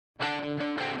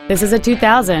This is a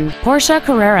 2000 Porsche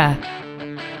Carrera.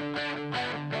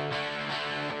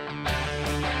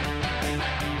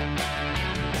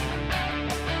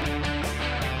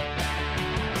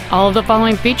 All of the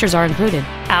following features are included: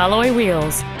 alloy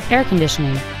wheels, air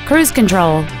conditioning, cruise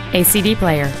control, a CD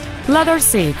player, leather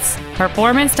seats,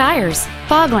 performance tires,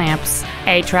 fog lamps,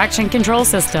 a traction control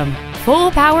system, full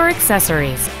power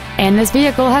accessories, and this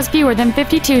vehicle has fewer than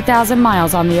 52,000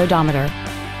 miles on the odometer.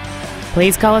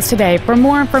 Please call us today for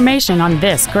more information on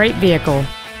this great vehicle.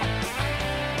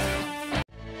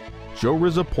 Joe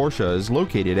Rizza Porsche is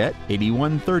located at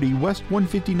 8130 West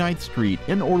 159th Street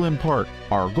in Orland Park.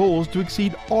 Our goal is to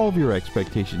exceed all of your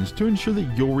expectations to ensure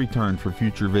that you'll return for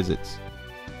future visits.